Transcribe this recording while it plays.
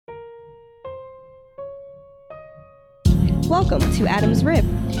Welcome to Adam's Rib.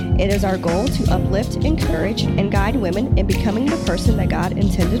 It is our goal to uplift, encourage, and guide women in becoming the person that God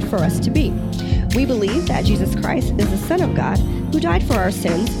intended for us to be. We believe that Jesus Christ is the Son of God who died for our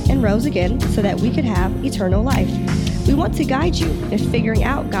sins and rose again so that we could have eternal life. We want to guide you in figuring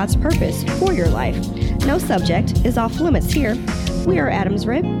out God's purpose for your life. No subject is off limits here. We are Adam's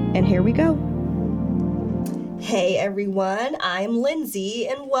Rib, and here we go. Hey everyone, I'm Lindsay,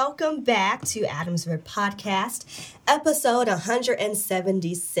 and welcome back to Adam's Rib Podcast, episode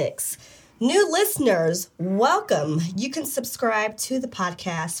 176. New listeners, welcome. You can subscribe to the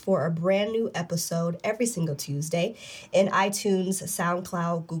podcast for a brand new episode every single Tuesday in iTunes,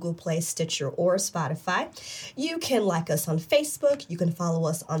 SoundCloud, Google Play, Stitcher, or Spotify. You can like us on Facebook. You can follow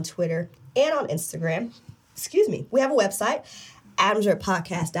us on Twitter and on Instagram. We have a website,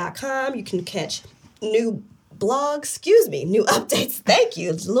 adamsribpodcast.com. You can catch new new updates. Thank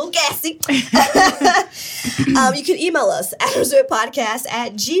you. It's a little gassy. You can email us,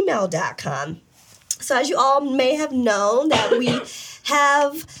 adamsribpodcast@gmail.com. So as you all may have known, that we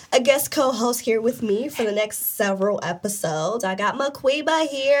have a guest co-host here with me for the next several episodes. I got Maquiba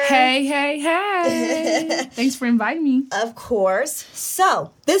here. Hey. Thanks for inviting me. Of course.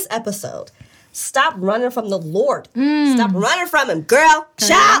 So this episode, stop running from the Lord. Stop running from him, girl.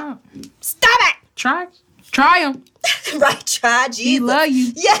 Stop it. Try him. Right, try Jesus. He love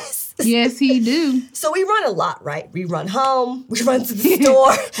you. Yes. Yes, he do. So we run a lot, right? We run home. We run to the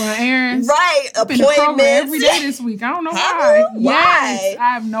store. Run errands. Right, appointments. Appointments. Every day this week. I don't know why. Yes,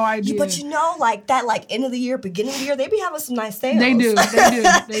 I have no idea. But you know, like that, end of the year, beginning of the year, they be having some nice sales. They do.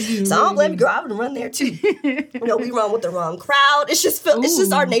 So I don't blame you, girl. I would run there too. We run with the wrong crowd. It's just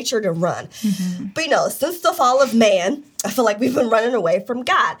our nature to run. Mm-hmm. But since the fall of man, I feel like we've been running away from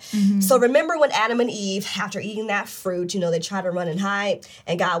God. Mm-hmm. So remember when Adam and Eve, after eating that fruit, they tried to run and hide,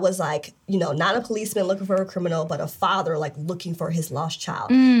 and God was like, not a policeman looking for a criminal, but a father looking for his lost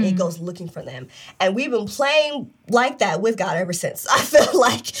child. And he goes looking for them. And we've been playing like that with God ever since. I feel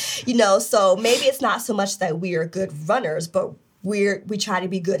like, so maybe it's not so much that we are good runners, but we try to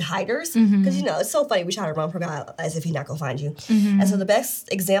be good hiders. Because, it's so funny. We try to run from God as if he's not going to find you. And so the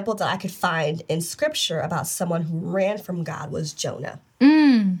best example that I could find in Scripture about someone who ran from God was Jonah.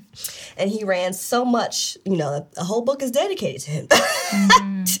 And he ran so much, the whole book is dedicated to him.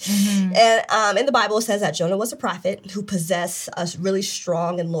 And in the Bible, it says that Jonah was a prophet who possessed a really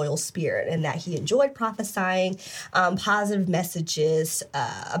strong and loyal spirit, and that he enjoyed prophesying positive messages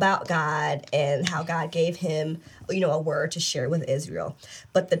about God and how God gave him, a word to share with Israel.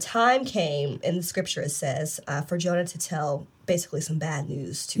 But the time came, in the Scripture it says, for Jonah to tell basically some bad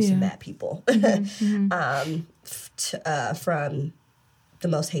news to some bad people from their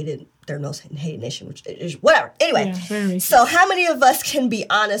most hated nation, which is whatever. Anyway, so how many of us can be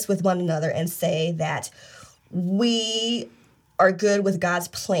honest with one another and say that we are good with God's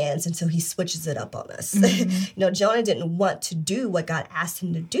plans until he switches it up on us? Jonah didn't want to do what God asked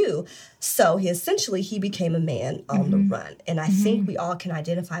him to do, so he became a man on the run. And I think we all can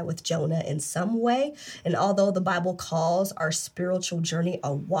identify with Jonah in some way. And although the Bible calls our spiritual journey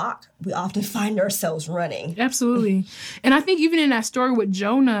a walk, we often find ourselves running. Absolutely. And I think even in that story with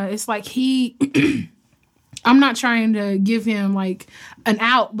Jonah, it's like I'm not trying to give him an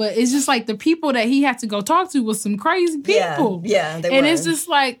out, but it's just the people that he had to go talk to was some crazy people. Yeah, they were. And it's just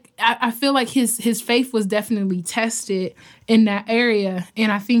I feel like his faith was definitely tested in that area.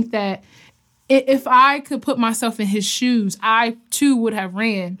 And I think that if I could put myself in his shoes, I too would have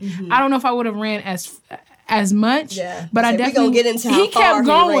ran. I don't know if I would have ran as much, but I definitely gonna get into how he kept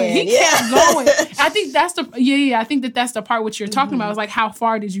going. He kept going. I think that's I think that's the part what you're talking about. Is how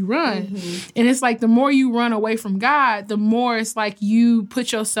far did you run? And it's the more you run away from God, the more it's you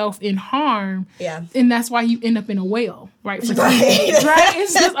put yourself in harm. Yeah, and that's why you end up in a whale, right? Right.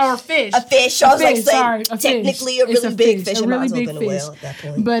 It's just or a fish. A fish. I was a technically fish. a really big fish. A really big fish. A whale at that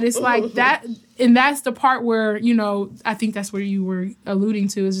point. But it's that. And that's the part where, I think that's where you were alluding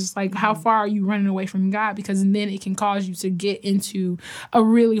to, is just how far are you running away from God? Because then it can cause you to get into a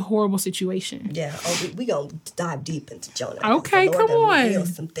really horrible situation. Yeah. We going to dive deep into Jonah. Okay, come on.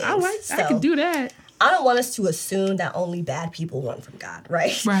 Some things. I can do that. I don't want us to assume that only bad people run from God,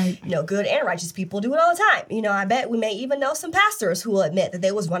 right? Right. Good and righteous people do it all the time. I bet we may even know some pastors who will admit that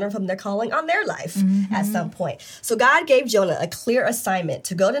they was running from their calling on their life at some point. So God gave Jonah a clear assignment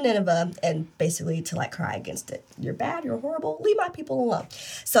to go to Nineveh and basically to cry against it. You're bad, you're horrible, leave my people alone.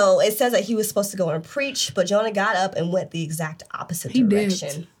 So it says that he was supposed to go and preach, but Jonah got up and went the exact opposite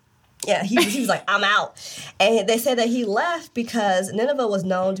direction. Yeah, he was like, I'm out. And they said that he left because Nineveh was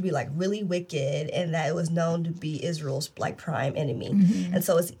known to be like really wicked, and that it was known to be Israel's like prime enemy. And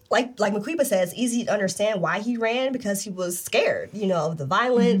so it's like Maquipa said, it's easy to understand why he ran, because he was scared, of the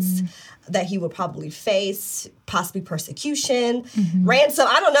violence that he would probably face, possibly persecution, ransom,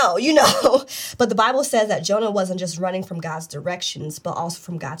 I don't know, But the Bible says that Jonah wasn't just running from God's directions, but also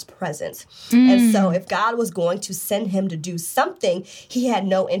from God's presence. And so if God was going to send him to do something he had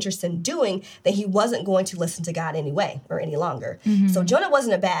no interest in doing, then he wasn't going to listen to God anyway or any longer. So Jonah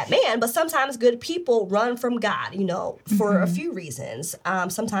wasn't a bad man, but sometimes good people run from God, for a few reasons.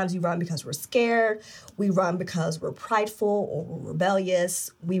 Sometimes we run because we're scared. We run because we're prideful or we're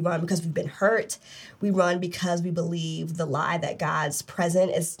rebellious. We run because we've been hurt. We run because we believe the lie that God's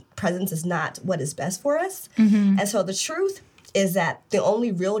presence is not what is best for us. And so the truth is that the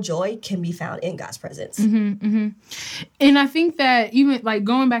only real joy can be found in God's presence. And I think that even like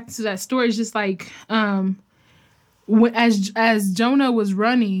going back to that story, it's just like as Jonah was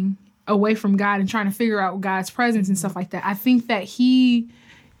running away from God and trying to figure out God's presence and stuff like that, I think that he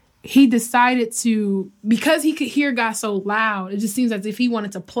decided to, because he could hear God so loud, it just seems as if he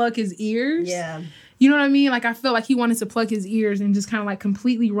wanted to plug his ears. Yeah. You know what I mean? Like, I feel like he wanted to plug his ears and just kind of like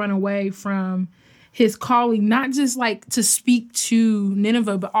completely run away from his calling, not just like to speak to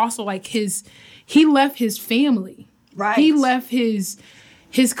Nineveh, but also like he left his family. Right. He left his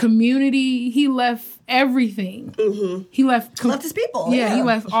community. He left everything. He left his people. Yeah, he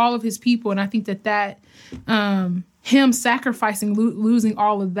left all of his people. And I think that him sacrificing, losing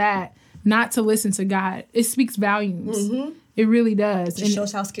all of that, not to listen to God, it speaks volumes. It really does. It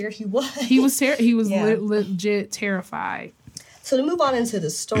shows how scared he was. He was legit terrified. So to move on into the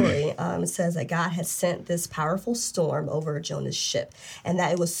story, it says that God had sent this powerful storm over Jonah's ship, and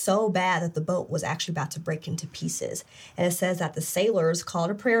that it was so bad that the boat was actually about to break into pieces. And it says that the sailors called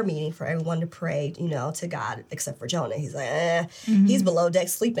a prayer meeting for everyone to pray, to God, except for Jonah. He's like, he's below deck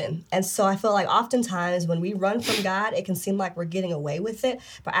sleeping. And so I feel like oftentimes when we run from God, it can seem like we're getting away with it,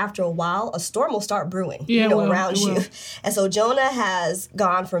 but after a while, a storm will start brewing, around you. And so Jonah has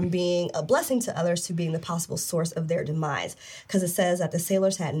gone from being a blessing to others to being the possible source of their demise. Because it says that the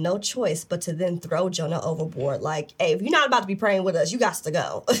sailors had no choice but to then throw Jonah overboard. Like, hey, if you're not about to be praying with us, you got to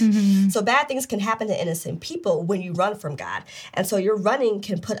go. So bad things can happen to innocent people when you run from God. And so your running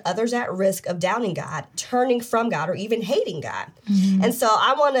can put others at risk of doubting God, turning from God, or even hating God. And so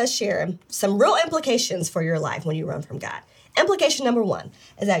I want to share some real implications for your life when you run from God. Implication number 1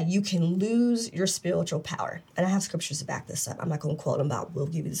 is that you can lose your spiritual power. And I have scriptures to back this up. I'm not going to quote them, but we'll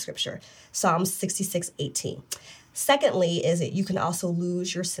give you the scripture. Psalm 66:18. Secondly, is that you can also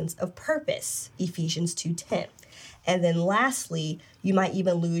lose your sense of purpose, Ephesians 2:10. And then lastly, you might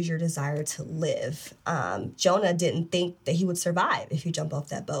even lose your desire to live. Jonah didn't think that he would survive if he jumped off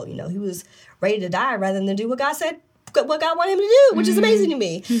that boat. He was ready to die rather than do what God wanted him to do, which is amazing to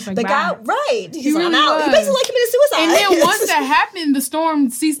me. Like, but wow. God, right. He's like, really I'm out. was. He basically like committed suicide. And then once that happened, the storm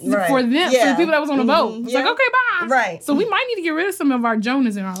ceased for them, for the people that was on the boat. It's like, okay, bye. Right. So we might need to get rid of some of our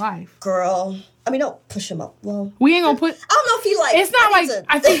Jonahs in our life. Girl. I mean, don't push him up. Well, we ain't gonna put. I don't know if he like. It's not like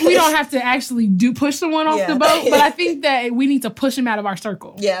I think we don't have to actually push someone off the boat, but I think that we need to push him out of our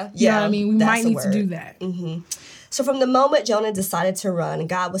circle. Yeah. You know what I mean? We might need to do that. So from the moment Jonah decided to run,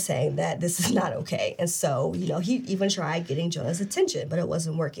 God was saying that this is not okay. And so, he even tried getting Jonah's attention, but it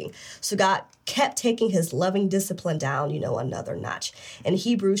wasn't working. So God kept taking his loving discipline down, another notch. In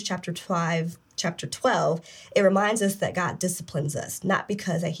Hebrews chapter 12, it reminds us that God disciplines us, not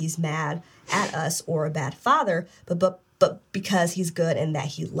because that he's mad at us or a bad father, but because he's good and that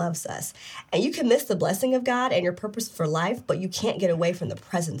he loves us. And you can miss the blessing of God and your purpose for life, but you can't get away from the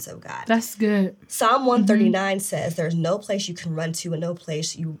presence of God. That's good. Psalm 139 says there's no place you can run to and no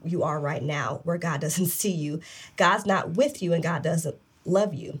place you are right now where God doesn't see you. God's not with you and God doesn't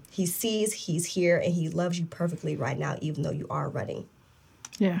love you. He sees, he's here, and he loves you perfectly right now, even though you are running.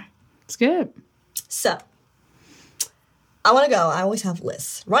 Yeah, it's good. So, I want to go. I always have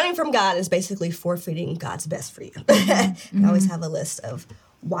lists. Running from God is basically forfeiting God's best for you. I always have a list of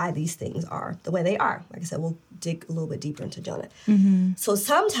why these things are the way they are. Like I said, we'll dig a little bit deeper into Jonah. So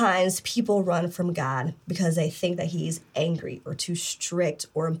sometimes people run from God because they think that he's angry or too strict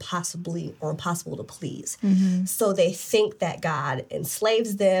or impossible to please. So they think that God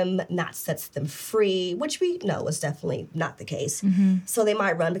enslaves them, not sets them free, which we know is definitely not the case. So they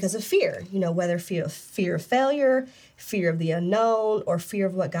might run because of fear, whether fear of failure, fear of the unknown, or fear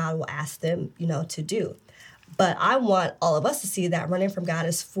of what God will ask them, to do. But I want all of us to see that running from God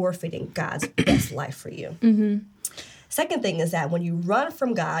is forfeiting God's best life for you. Second thing is that when you run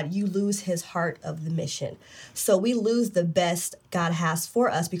from God, you lose his heart of the mission. So we lose the best God has for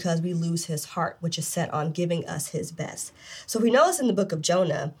us because we lose his heart, which is set on giving us his best. So we notice in the book of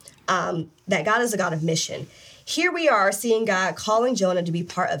Jonah that God is a God of mission. Here we are seeing God calling Jonah to be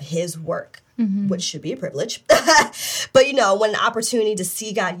part of his work, which should be a privilege. But, you know, when the opportunity to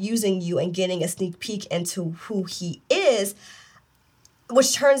see God using you and getting a sneak peek into who he is,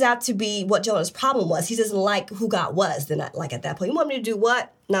 which turns out to be what Jonah's problem was. He doesn't like who God was. Then, like at that point, you want me to do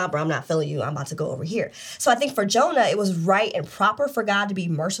what? Nah, bro, I'm not feeling you. I'm about to go over here. So I think for Jonah, it was right and proper for God to be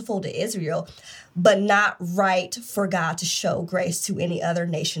merciful to Israel, but not right for God to show grace to any other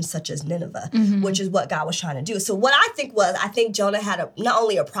nation such as Nineveh, which is what God was trying to do. So what I think Jonah had not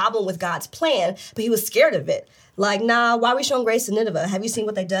only a problem with God's plan, but he was scared of it. Like, nah, why are we showing grace to Nineveh? Have you seen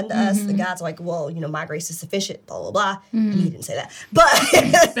what they've done to us? And God's like, well, you know, my grace is sufficient, blah, blah, blah. And he didn't say that.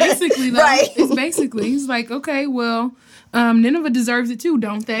 But basically, though, right. It's basically, he's like, okay, well, Nineveh deserves it too,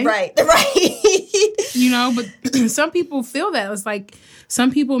 don't they? Right. You know, but some people feel that. It's like,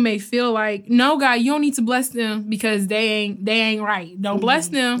 some people may feel like, no, God, you don't need to bless them because they ain't right. Don't bless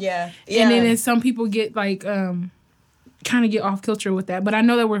them. Yeah. And then some people get like, kind of get off kilter with that. But I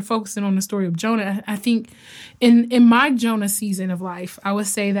know that we're focusing on the story of Jonah. I think in my Jonah season of life, I would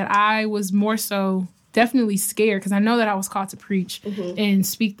say that I was more so definitely scared because I know that I was called to preach and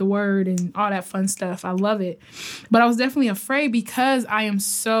speak the word and all that fun stuff. I love it. But I was definitely afraid because I am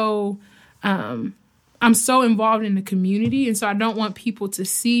so I'm so involved in the community. And so I don't want people to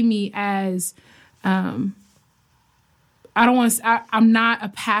see me as I'm not a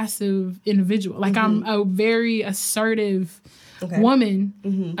passive individual. Like I'm a very assertive woman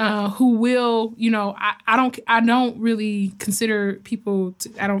who will, you know, I don't really consider people,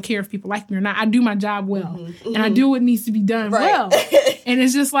 I don't care if people like me or not. I do my job well and I do what needs to be done well. And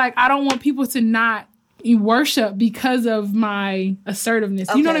it's just like, I don't want people to not worship because of my assertiveness.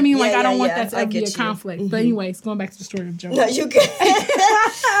 You know what I mean? Like I don't want that to ever be a conflict. But anyways, going back to the story of Jonah. No, you good.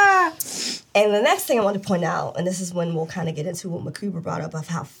 And the next thing I want to point out, and this is when we'll kind of get into what McCooper brought up of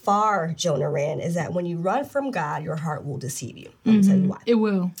how far Jonah ran, is that when you run from God, your heart will deceive you. I'm going to tell you why. It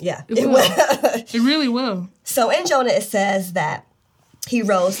will. Yeah. It will. It really will. So in Jonah, it says that he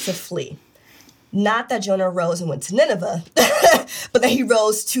rose to flee. Not that Jonah rose and went to Nineveh, but that he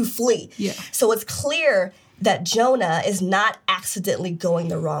rose to flee. Yeah. So it's clear that Jonah is not accidentally going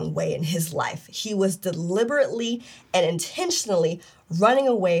the wrong way in his life. He was deliberately and intentionally running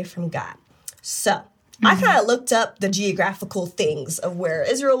away from God. So I kind of looked up the geographical things of where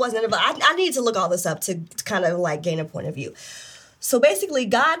Israel was, Nineveh. I needed to look all this up to kind of like gain a point of view. So basically,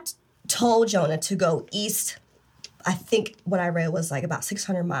 God told Jonah to go east. I think what I read was like about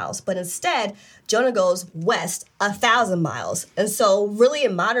 600 miles. But instead, Jonah goes west 1,000 miles. And so really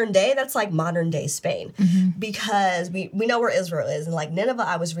in modern day, that's like modern day Spain. Because we know where Israel is. And like Nineveh,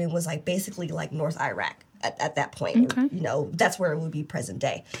 I was reading, was like basically like North Iraq at that point. Okay. You know, that's where it would be present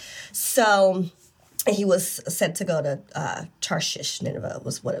day. So he was sent to go to Tarshish, Nineveh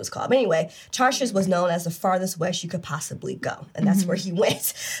was what it was called. But anyway, Tarshish was known as the farthest west you could possibly go. And that's where he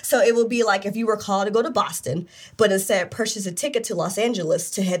went. So it would be like if you were called to go to Boston, but instead purchase a ticket to Los Angeles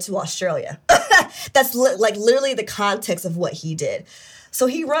to head to Australia. That's like literally the context of what he did. So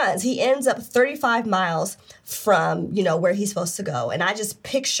he runs. He ends up 35 miles from, you know, where he's supposed to go. And I just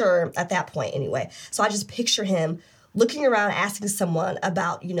picture, at that point anyway, so I just picture him looking around, asking someone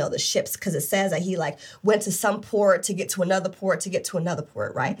about, you know, the ships, because it says that he, like, went to some port to get to another port to get to another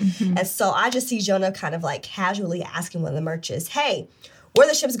port, right? And so I just see Jonah kind of, like, casually asking one of the merchants, hey, where are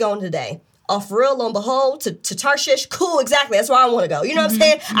the ships going today? Oh, for real, lo and behold, to Tarshish? Cool, exactly. That's where I want to go. You know what I'm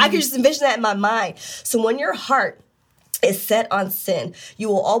saying? I can just envision that in my mind. So when your heart is set on sin, you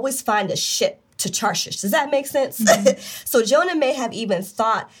will always find a ship to Tarshish. Does that make sense? So Jonah may have even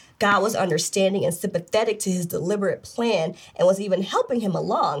thought God was understanding and sympathetic to his deliberate plan and was even helping him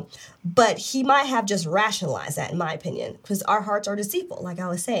along, but he might have just rationalized that, in my opinion, because our hearts are deceitful, like I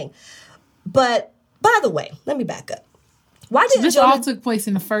was saying. But by the way, let me back up. Why didn't this all took place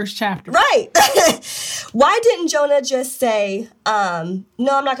in the first chapter. Right. Why didn't Jonah just say, no, I'm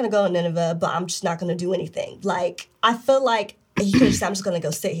not going to go to Nineveh, but I'm just not going to do anything? Like, I feel like he could have said, I'm just going to go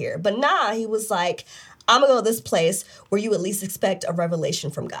sit here. But nah, he was like, I'm going to go to this place where you at least expect a revelation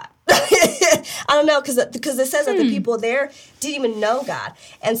from God. I don't know, because it says that the people there didn't even know God.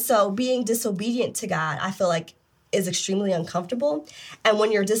 And so being disobedient to God, I feel like, is extremely uncomfortable. And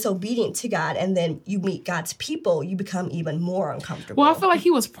when you're disobedient to God and then you meet God's people, you become even more uncomfortable. Well, I feel like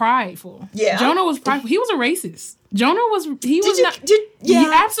he was prideful. Yeah. Jonah was prideful. He was a racist. Jonah was, he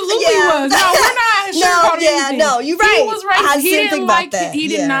yeah. absolutely was. No, we're not sure about anything. No, you're right. He was racist. He didn't like, that. he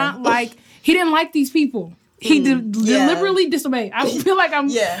did not like, he didn't like these people. He deliberately disobeyed. I feel like I'm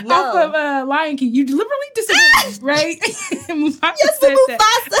off of Lion King. You deliberately disobeyed, right? Mufasa said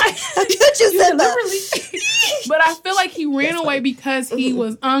that. You deliberately. But I feel like he ran away because he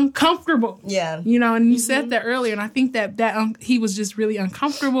was uncomfortable. Yeah. You know, and you said that earlier, and I think that he was just really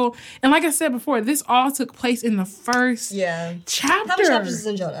uncomfortable. And like I said before, this all took place in the first chapter. How many chapters is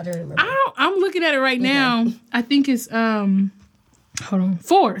in Jonah? I don't remember. I'm looking at it right now. I think it's hold on,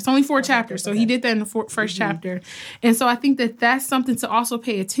 4. It's only 4 chapters. So he did that in the first chapter. And so I think that that's something to also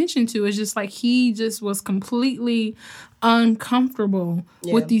pay attention to. It's just like he just was completely uncomfortable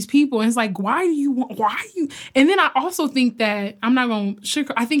with these people. And it's like, why are you? And then I also think that, I'm not going to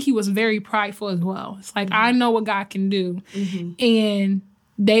sugar, I think he was very prideful as well. It's like, I know what God can do and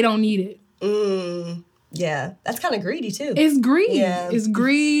they don't need it. Yeah, that's kind of greedy too. It's greed. Yeah. It's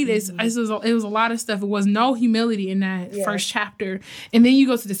greed. It was a lot of stuff. It was no humility in that first chapter. And then you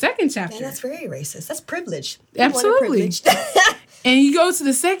go to the second chapter. Man, that's very racist. That's privilege. Absolutely. And you go to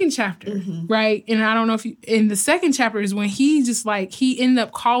the second chapter, right? And I don't know if in the second chapter is when he just like, he ended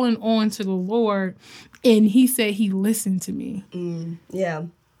up calling on to the Lord and he said he listened to me. Yeah.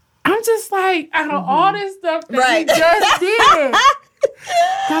 I'm just like, out of all this stuff that he just did.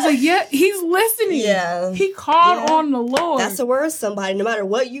 I was like, yeah, he's listening. Yeah. He called on the Lord. That's the word, somebody. No matter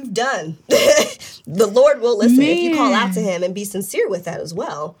what you've done, the Lord will listen if you call out to him and be sincere with that as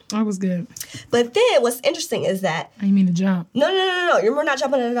well. That was good. But then what's interesting is that... I didn't mean to jump. No. We're not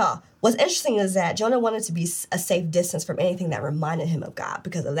jumping at all. What's interesting is that Jonah wanted to be a safe distance from anything that reminded him of God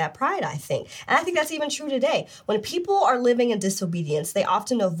because of that pride, I think. And I think that's even true today. When people are living in disobedience, they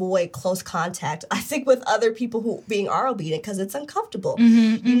often avoid close contact, I think, with other people who are obedient because it's uncomfortable.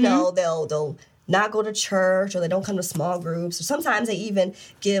 You know, they'll not go to church, or they don't come to small groups, or sometimes they even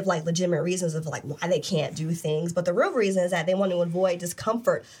give like legitimate reasons of like why they can't do things. But the real reason is that they want to avoid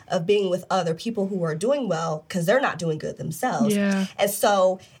discomfort of being with other people who are doing well because they're not doing good themselves. Yeah. And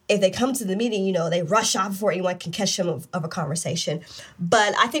so if they come to the meeting, you know, they rush off before anyone can catch them of a conversation.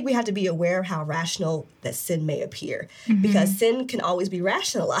 But I think we have to be aware of how rational that sin may appear because sin can always be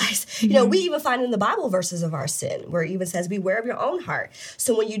rationalized. You know, we even find in the Bible verses of our sin where it even says, beware of your own heart.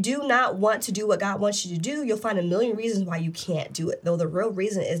 So when you do not want to do what God wants you to do, you'll find a million reasons why you can't do it. Though the real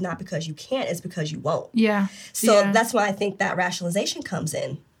reason is not because you can't, it's because you won't. Yeah. So that's why I think that rationalization comes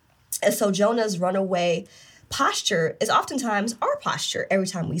in. And so Jonah's runaway posture is oftentimes our posture every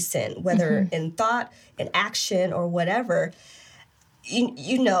time we sin, whether in thought, in action, or whatever.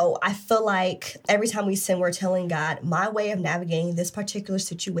 You know, I feel like every time we sin, we're telling God, my way of navigating this particular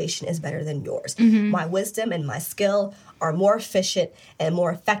situation is better than yours. My wisdom and my skill are more efficient and more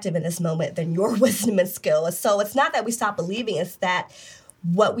effective in this moment than your wisdom and skill. So it's not that we stop believing, it's that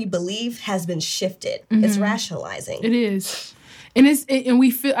what we believe has been shifted. It's rationalizing. It is. And we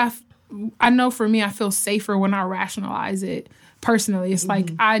feel, I know for me, I feel safer when I rationalize it personally. It's like,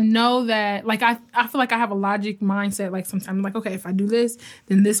 I know that, like, I feel like I have a logic mindset. Like, sometimes I'm like, okay, if I do this,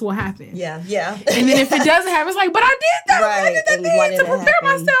 then this will happen. Yeah. And then if it doesn't happen, it's like, but I did that. Right. I did that to prepare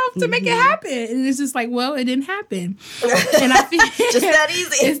myself to make it happen. And it's just like, well, it didn't happen. And I think just that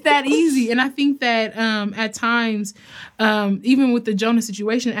easy. It's that easy. And I think that at times, even with the Jonah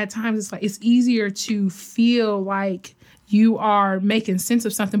situation, at times it's like, it's easier to feel like you are making sense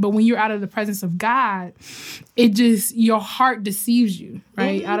of something. But when you're out of the presence of God, it just, your heart deceives you,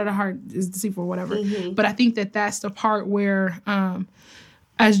 right? Out of the heart is deceitful or whatever. But I think that that's the part where,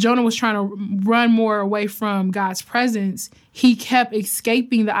 as Jonah was trying to run more away from God's presence, he kept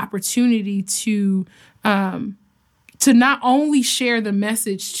escaping the opportunity to not only share the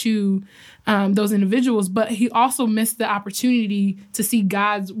message to those individuals, but he also missed the opportunity to see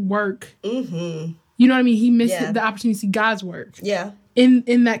God's work. You know what I mean? He missed the opportunity to see God's work. Yeah.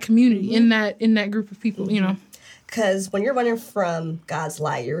 In that community, in that group of people, you know. Because when you're running from God's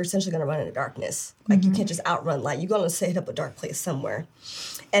light, you're essentially going to run into darkness. Like, you can't just outrun light. You're going to hit up a dark place somewhere.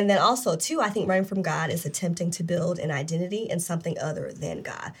 And then also, too, I think running from God is attempting to build an identity in something other than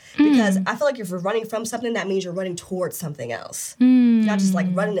God. Because I feel like if you're running from something, that means you're running towards something else. Not just, like,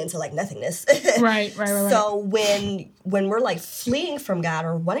 running into, like, nothingness. Right. So when we're, like, fleeing from God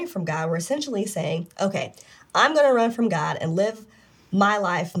or running from God, we're essentially saying, okay, I'm going to run from God and live my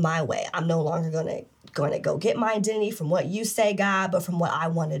life my way. I'm no longer going to go get my identity from what you say, God, but from what I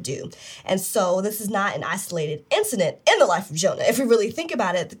want to do. And so this is not an isolated incident in the life of Jonah, if we really think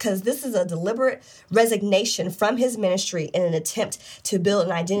about it, because this is a deliberate resignation from his ministry in an attempt to build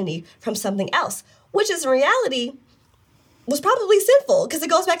an identity from something else, which is in reality was probably sinful because it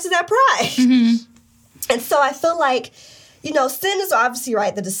goes back to that pride. And so I feel like, you know, sin is obviously,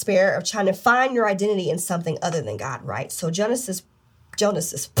 right, the despair of trying to find your identity in something other than God, right? So Jonah's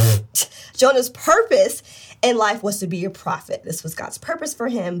purpose in life was to be a prophet. This was God's purpose for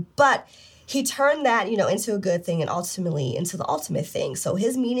him, but he turned that, into a good thing and ultimately into the ultimate thing. So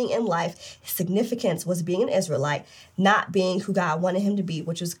his meaning in life, his significance was being an Israelite, not being who God wanted him to be,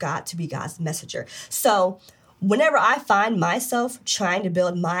 which was God to be God's messenger. So whenever I find myself trying to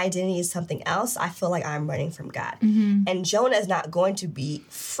build my identity as something else, I feel like I'm running from God. Mm-hmm. And Jonah is not going to be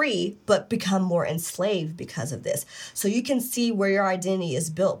free, but become more enslaved because of this. So you can see where your identity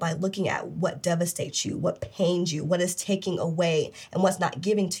is built by looking at what devastates you, what pains you, what is taking away, and what's not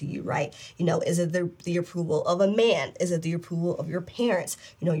giving to you, right? Is it the approval of a man? Is it the approval of your parents?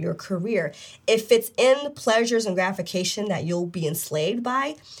 Your career? If it's in pleasures and gratification that you'll be enslaved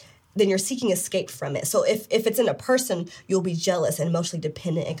by, then you're seeking escape from it. So if it's in a person, you'll be jealous and emotionally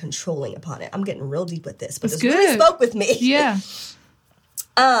dependent and controlling upon it. I'm getting real deep with this, but this really spoke with me. Yeah.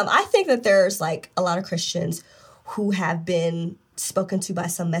 I think that there's a lot of Christians who have been spoken to by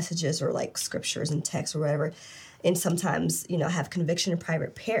some messages or scriptures and texts or whatever, and sometimes, have conviction in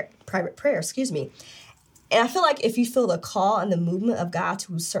private prayer, And I feel like if you feel the call and the movement of God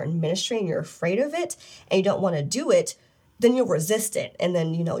to a certain ministry and you're afraid of it and you don't want to do it, then you'll resist it. And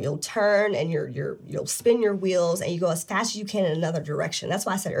then, you'll turn and you'll spin your wheels and you go as fast as you can in another direction. That's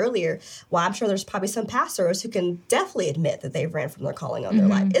why I said earlier, I'm sure there's probably some pastors who can definitely admit that they've ran from their calling on their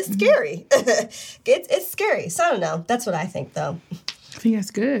life. It's scary. It's scary. So I don't know. That's what I think, though. I think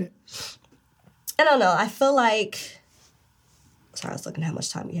that's good. I don't know. I feel like... Sorry, I was looking at how much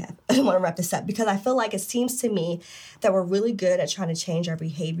time we have. I don't want to wrap this up because I feel like it seems to me that we're really good at trying to change our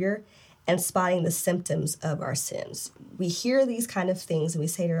behavior and spotting the symptoms of our sins. We hear these kind of things and we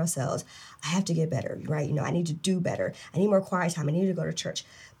say to ourselves, I have to get better, right? I need to do better. I need more quiet time. I need to go to church.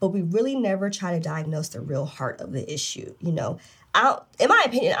 But we really never try to diagnose the real heart of the issue. In my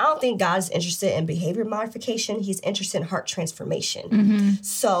opinion, I don't think God is interested in behavior modification. He's interested in heart transformation. Mm-hmm.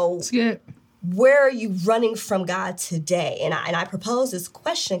 So where are you running from God today? And I propose this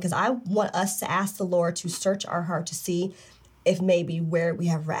question because I want us to ask the Lord to search our heart to see if maybe where we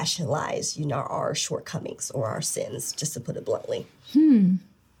have rationalized, our shortcomings or our sins, just to put it bluntly.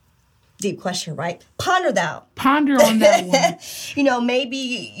 Deep question, right? Ponder on that one.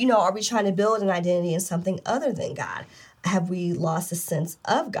 Maybe, are we trying to build an identity in something other than God? Have we lost a sense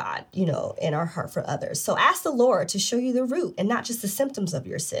of God, in our heart for others? So ask the Lord to show you the root and not just the symptoms of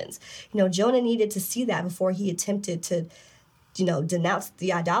your sins. Jonah needed to see that before he attempted to denounce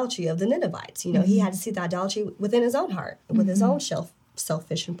the idolatry of the Ninevites. He had to see the idolatry within his own heart, with his own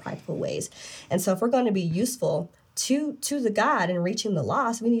selfish and prideful ways. And so if we're going to be useful to the God in reaching the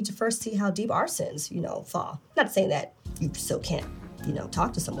lost, we need to first see how deep our sins, fall. Not saying that you still can't,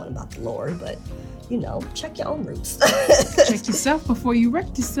 talk to someone about the Lord, but, check your own roots. Check yourself before you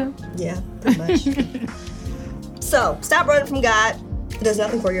wreck yourself. Yeah, pretty much. So stop running from God. It does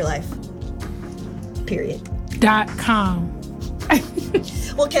nothing for your life. Period. .com.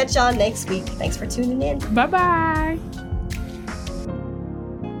 We'll catch y'all next week. Thanks for tuning in. Bye-bye.